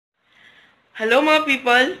Hello mga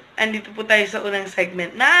people! Andito po tayo sa unang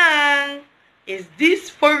segment ng Is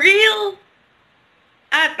This For Real?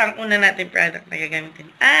 At ang una natin product na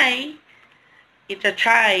gagamitin ay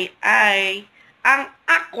ita-try ay ang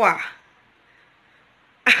Aqua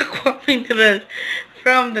Mineral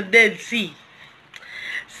from the Dead Sea.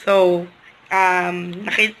 So,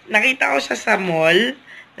 nakita ko siya sa mall.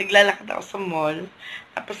 Naglalakad ako sa mall.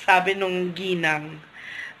 Tapos sabi nung ginang,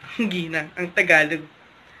 ang Tagalog.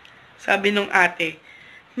 Sabi nung ate,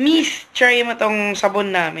 Miss, try mo tong sabon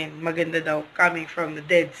namin. Maganda daw, coming from the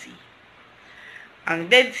Dead Sea. Ang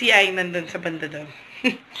Dead Sea ay nandun sa banda daw.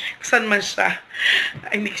 Saan man siya.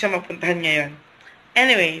 Hindi ko siya mapuntahan ngayon.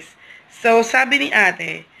 Anyways, so sabi ni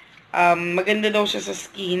ate, maganda daw siya sa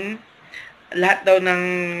skin. Lahat daw ng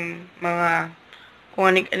mga kung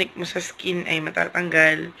anik-anik mo sa skin ay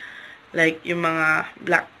matatanggal. Like yung mga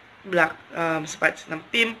black spots ng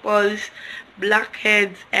pimples,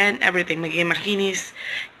 blackheads, and everything. Magiging makinis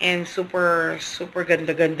and super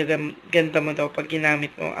ganda mo daw pag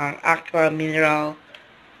ginamit mo ang Aqua Mineral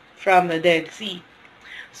from the Dead Sea.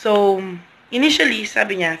 So, initially,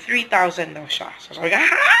 sabi niya, 3,000 daw siya. So, sabi niya,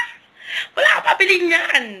 ha? Wala ka pabiling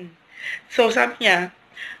yan! So, sabi niya,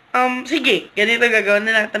 sige, ganito gagawin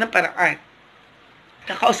na natin ng paraan.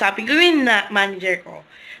 Kakausapin ko yung manager ko.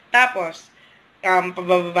 Tapos,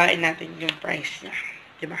 pabababain natin yung price niya.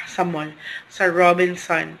 Diba? Sa mall. Sa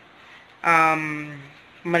Robinson,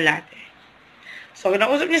 Malate. So,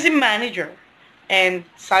 kinausap niya si manager. And,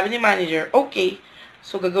 sabi ni manager, okay.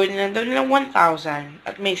 So, gagawin nila daw nilang 1,000.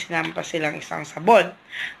 At may sinampa silang isang sabon.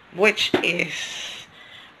 Which is,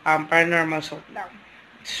 paranormal soap lang.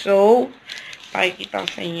 So, pakikita ko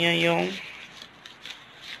sa inyo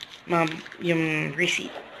yung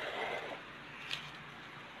receipt.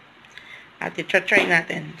 At i-try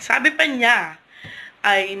natin. Sabi pa niya,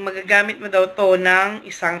 ay magagamit mo daw to ng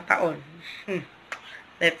 1 taon.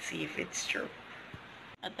 Let's see if it's true.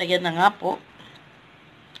 At ayan na nga po.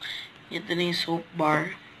 Ito na yung soap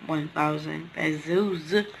bar. 1,000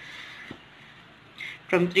 pesos.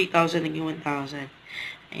 From 3,000 naging 1,000.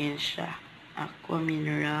 Ayan siya. Aqua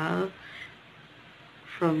Mineral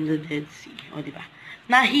from the Dead Sea. O, diba?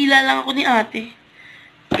 Nahila lang ako ni ate.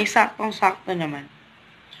 Eh, saktong-sakto naman.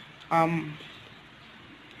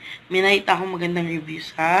 May nakita akong magandang review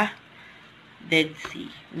sa Dead Sea.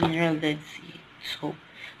 Mineral Dead Sea soap.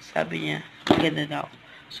 Sabi niya, maganda daw.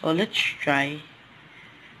 So, let's try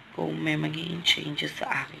kung may magiging changes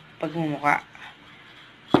sa akin pagmumukha.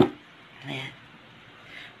 Ayan.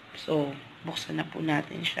 So, buksan na po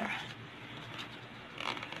natin siya.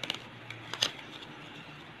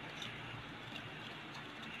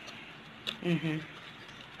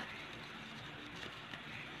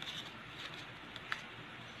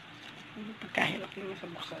 Pagkahirap naman sa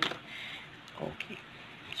buksan. Okay.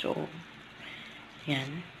 So,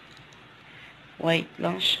 yan. White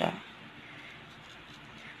lang siya.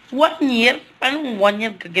 1 year? Paano 1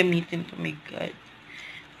 year gagamitin to? My God.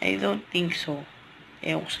 I don't think so.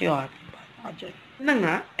 Ewan ko sa'yo ate. Paano ka dyan? Na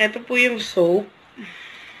nga, eto po yung soap.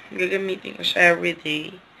 Gagamitin ko siya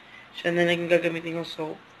everyday. Siya na lang gagamitin ko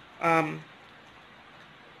soap.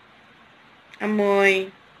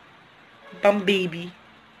 Amoy. Pang baby.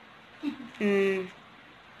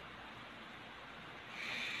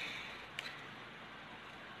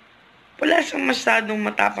 Wala siyang masyadong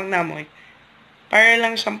matapang na amoy. Para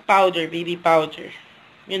lang siyang powder, baby powder.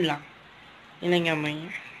 Yun lang. Yun lang yung amoy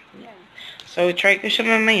niya. Yan. So, try ko siya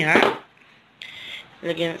mamaya.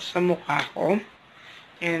 Lagyan sa mukha ko.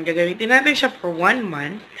 And gagamitin natin siya for 1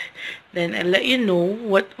 month. Then, I'll let you know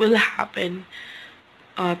what will happen.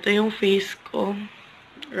 Ito yung face ko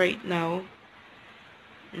right now.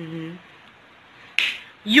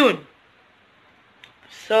 Yun.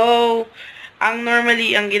 So, ang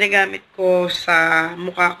ginagamit ko sa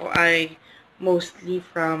mukha ko ay mostly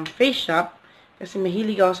from Face Shop. Kasi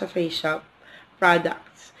mahilig ako sa Face Shop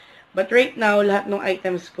products. But right now, lahat ng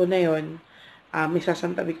items ko na yun,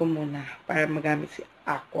 isasantabi ko muna para magamit si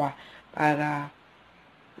Aqua. Para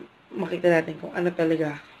makita natin kung ano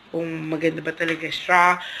talaga, kung maganda ba talaga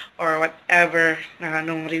siya or whatever na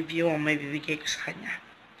anong review ang may bibigay ko sa kanya.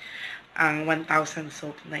 Ang 1,000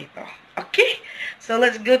 soap na ito. Okay? So,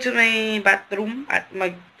 let's go to my bathroom at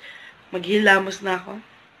maghilamos na ako.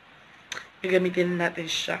 Gagamitin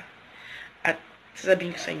natin siya. At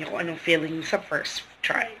sasabihin ko sa inyo kung anong feeling sa first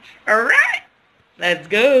try. Alright!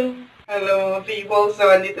 Let's go! Hello people!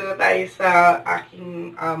 So, andito na tayo sa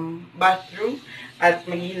aking bathroom. At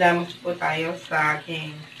maghilamos po tayo sa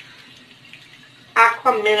aking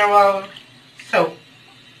Aqua Mineral soap.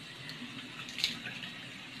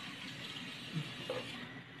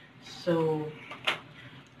 So,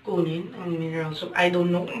 kunin ang mineral soap. I don't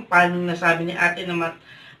know kung paano nasabi ni ate na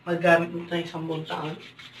magamit nito ng 10 taon.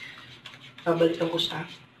 Babalikan ko siya.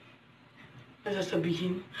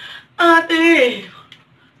 Sasabihin, ate!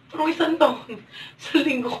 Anong 1 taon? Sa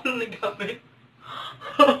linggo ko lang nagamit.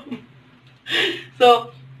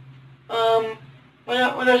 So,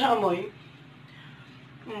 wala siyang amoy.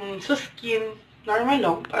 Sa skin, normal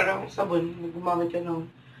lang, parang sabon. Gumamit ka ng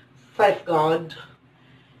Safeguard.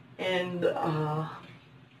 And,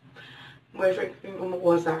 boyfriend ko yung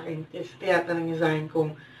kumukuha sa akin. Kasi tiyatanong niya sa akin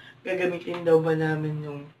kung gagamitin daw ba namin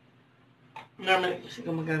yung normal kasi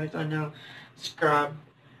gumagamit ako ng scrub.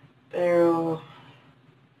 Pero,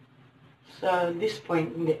 sa this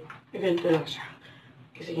point, hindi. Ganito lang siya.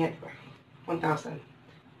 Kasi nga, diba, 1,000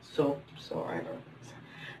 soap. So, I don't know.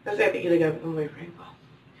 Kasi ito ginagamit ng boyfriend ko.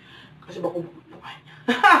 Kasi baka bubuhay niya.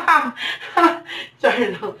 Char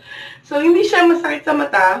lang. So, hindi siya masakit sa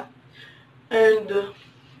mata. And,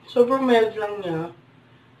 sobrang mild lang niya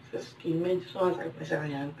sa skin. Medyo sumasakit na siya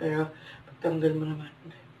kanyan. Pero, pagtanggal mo naman.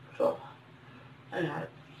 So, ayan.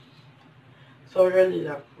 So, really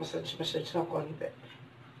lang. Massage na konti.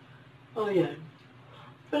 Oh, yan.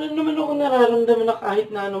 Pero naman ako nararamdaman na kahit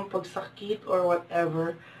na anong pagsakit or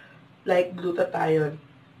whatever, like glutathione.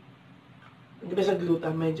 Di ba sa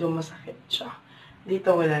gluta, medyo masakit siya.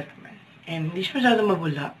 Dito wala naman. And hindi siya masyadong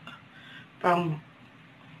mabula. Parang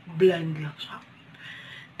bland lang siya.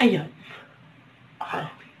 Ayan. Okay.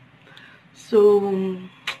 So,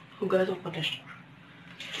 hugasan ko na siya.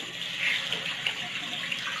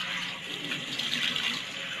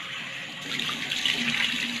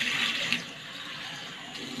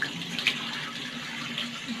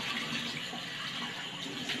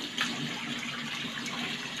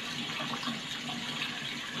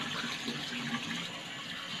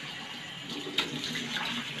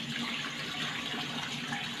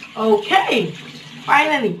 Okay!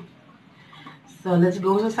 Finally! So, let's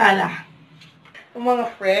go sa sala. Yung mga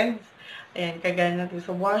friends, ayan, kagana natin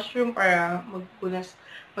sa washroom para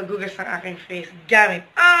maghugas ng aking face gamit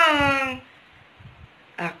ang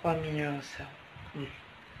Aqua Mineral soap.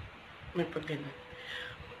 May pagganon.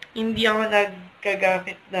 Hindi ako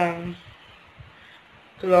nagkagamit ng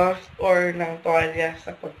cloth or ng toalya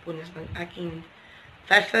sa pagpunas ng aking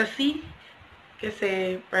facility.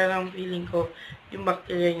 Kasi parang feeling ko yung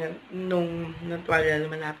bacteria niya nung natwalya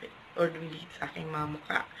lumalapit or dumikit sa aking mga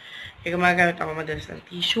mukha. Kaya gumagamit ako madalas ng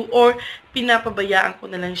tissue or pinapabayaan ko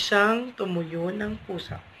na lang siyang tumuyo ng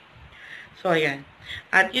pusa. So, ayan.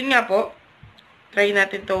 At yun nga po, try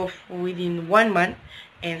natin to within 1 month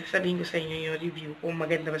and sasabihin ko sa inyo yung review kung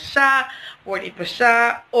maganda ba siya, worth it ba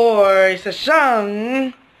siya, or isa siyang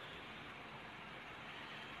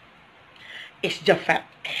is the fact.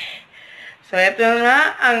 So, ito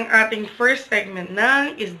na ang ating first segment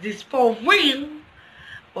ng Is This For Real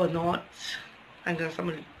or Not? Hanggang sa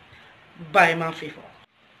muli. Bye, mga people.